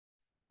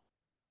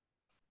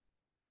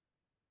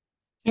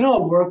You know,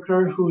 a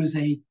worker who is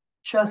a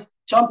just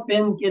jump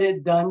in, get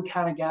it done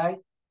kind of guy?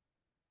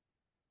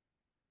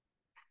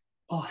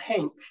 Well,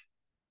 Hank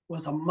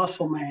was a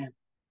muscle man.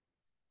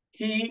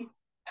 He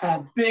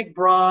had big,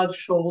 broad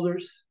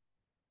shoulders,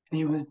 and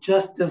he was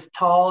just as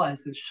tall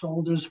as his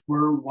shoulders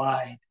were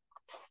wide.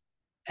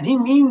 And he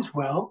means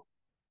well.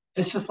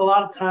 It's just a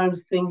lot of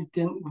times things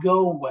didn't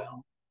go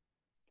well.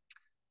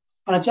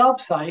 On a job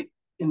site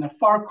in the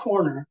far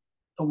corner,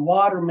 the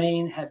water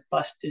main had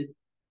busted,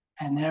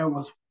 and there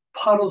was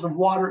puddles of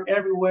water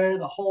everywhere.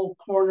 The whole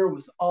corner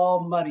was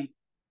all muddy,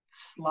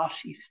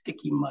 sloshy,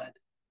 sticky mud.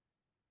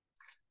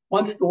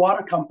 Once the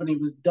water company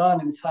was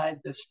done inside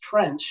this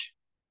trench,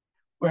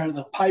 where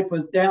the pipe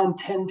was down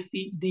 10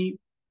 feet deep,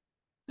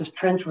 this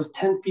trench was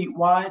 10 feet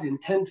wide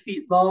and 10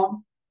 feet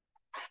long.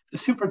 The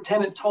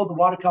superintendent told the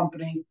water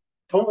company,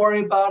 don't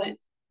worry about it.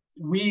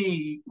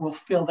 We will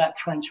fill that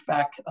trench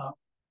back up.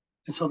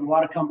 And so the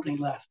water company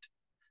left.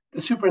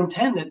 The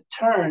superintendent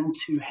turned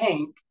to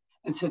Hank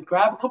and said,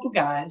 grab a couple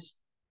guys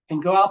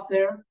and go out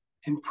there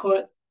and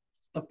put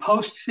the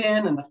posts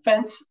in and the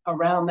fence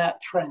around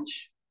that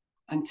trench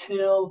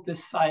until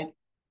this site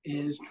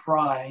is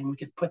dry and we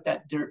could put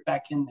that dirt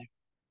back in there.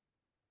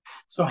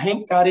 So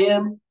Hank got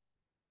in,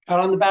 got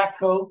on the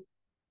backhoe,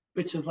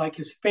 which is like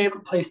his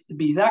favorite place to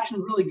be. He's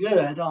actually really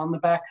good on the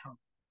backhoe,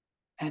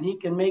 and he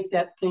can make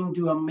that thing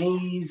do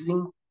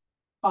amazing,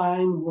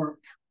 fine work.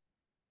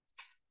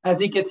 As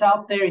he gets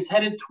out there, he's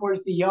headed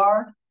towards the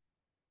yard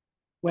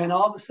when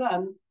all of a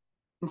sudden,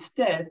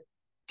 instead,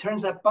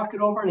 turns that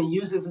bucket over and he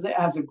uses it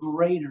as a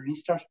grader. He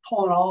starts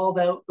pulling all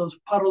those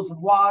puddles of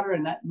water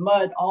and that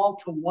mud all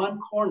to one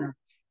corner,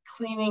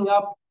 cleaning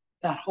up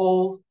that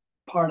whole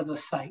part of the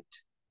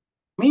site.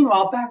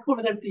 Meanwhile, back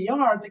over there at the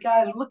yard, the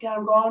guys are looking at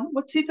him going,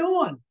 what's he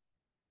doing?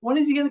 When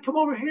is he going to come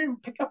over here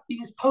and pick up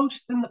these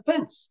posts in the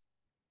fence?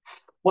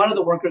 One of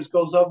the workers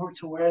goes over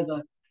to where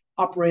the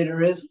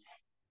operator is,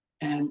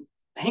 and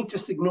Hank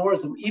just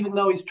ignores him, even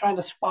though he's trying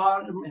to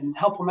spot him and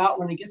help him out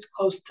when he gets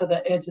close to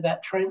the edge of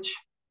that trench.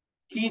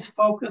 He's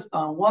focused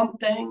on one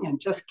thing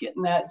and just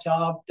getting that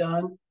job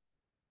done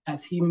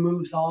as he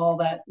moves all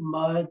that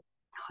mud,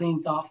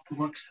 cleans off the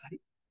work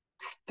site.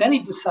 Then he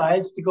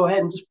decides to go ahead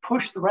and just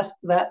push the rest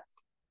of that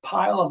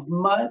pile of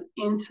mud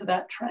into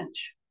that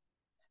trench.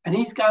 And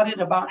he's got it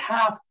about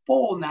half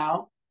full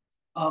now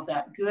of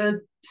that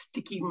good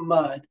sticky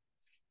mud.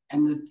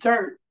 And the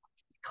dirt,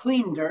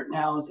 clean dirt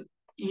now, is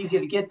easy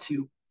to get to.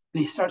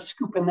 And he starts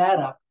scooping that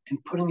up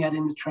and putting that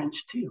in the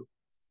trench too.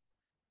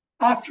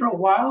 After a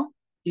while,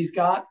 he's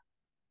got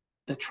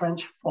the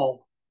trench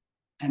full.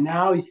 And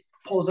now he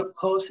pulls up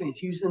close and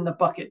he's using the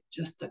bucket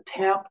just to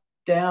tamp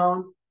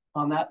down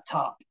on that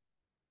top.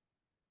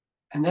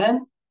 And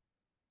then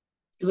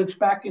he looks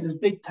back at his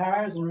big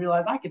tires and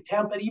realizes I could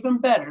tamp it even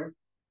better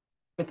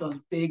with those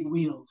big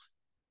wheels.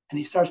 And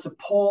he starts to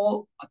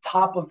pull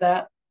atop of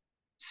that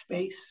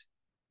space.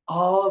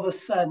 All of a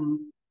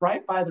sudden,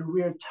 right by the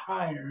rear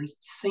tires,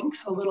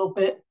 sinks a little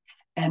bit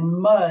and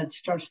mud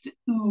starts to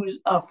ooze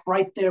up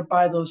right there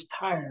by those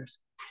tires.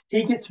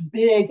 He gets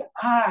big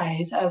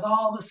eyes as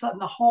all of a sudden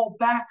the whole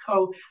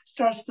backhoe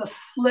starts to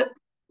slip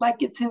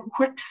like it's in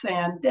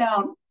quicksand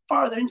down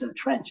farther into the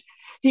trench.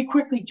 He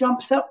quickly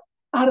jumps up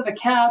out of the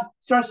cab,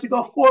 starts to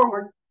go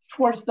forward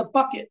towards the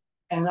bucket,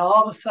 and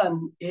all of a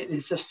sudden it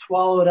is just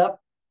swallowed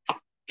up,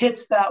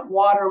 hits that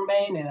water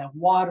main, and a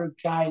water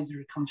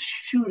geyser comes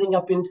shooting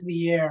up into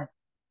the air,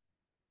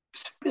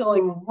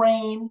 spilling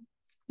rain,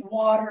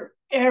 water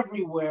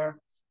everywhere,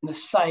 and the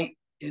site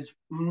is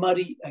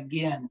muddy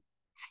again.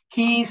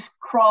 He's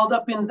crawled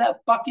up in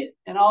that bucket,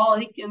 and all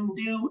he can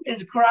do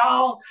is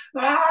growl.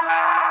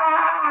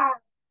 Ah!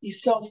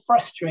 He's so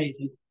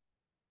frustrated.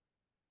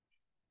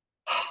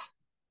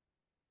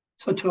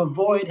 So, to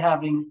avoid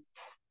having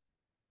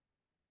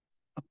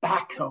a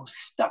backhoe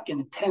stuck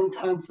in 10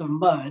 tons of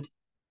mud,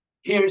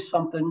 here's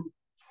something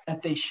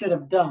that they should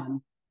have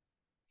done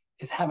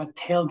is have a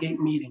tailgate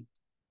meeting.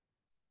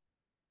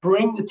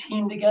 Bring the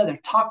team together,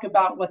 talk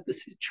about what the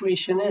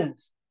situation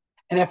is.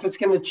 And if it's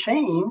going to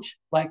change,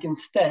 like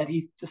instead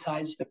he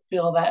decides to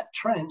fill that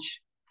trench,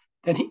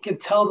 then he can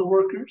tell the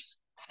workers,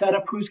 set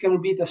up who's going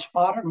to be the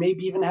spotter,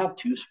 maybe even have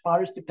two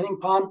spotters depending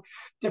upon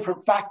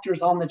different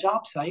factors on the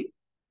job site,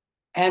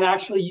 and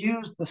actually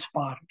use the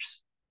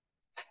spotters.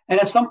 And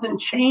if something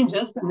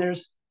changes and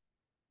there's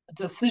a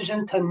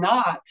decision to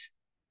not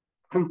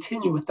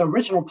continue with the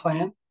original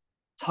plan,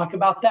 talk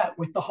about that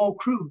with the whole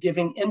crew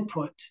giving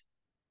input.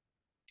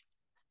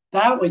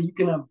 That way you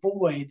can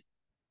avoid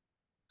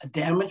a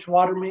damaged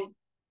water main,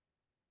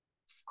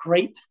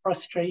 great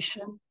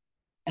frustration,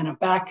 and a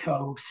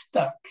backhoe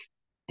stuck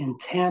in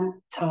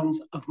 10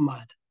 tons of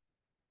mud.